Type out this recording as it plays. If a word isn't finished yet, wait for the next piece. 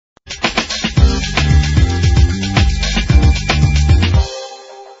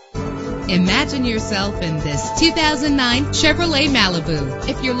Imagine yourself in this 2009 Chevrolet Malibu.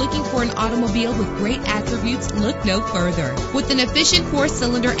 If you're looking for an automobile with great attributes, look no further. With an efficient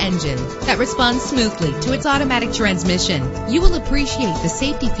 4-cylinder engine that responds smoothly to its automatic transmission, you will appreciate the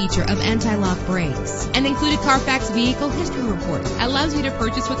safety feature of anti-lock brakes. An included Carfax Vehicle History Report allows you to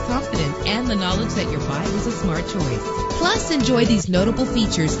purchase with confidence and the knowledge that your buy was a smart choice. Plus, enjoy these notable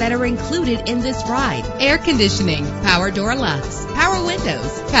features that are included in this ride: air conditioning, power door locks, power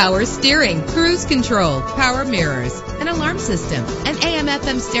windows, power steering, cruise control, power mirrors, an alarm system, an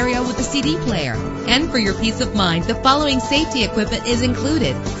AM/FM stereo with a CD player. And for your peace of mind, the following safety equipment is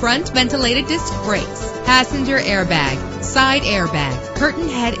included: front ventilated disc brakes, passenger airbag, side airbag, curtain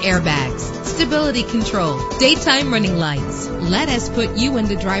head airbags, stability control, daytime running lights. Let us put you in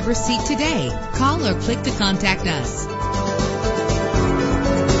the driver's seat today. Call or click to contact us.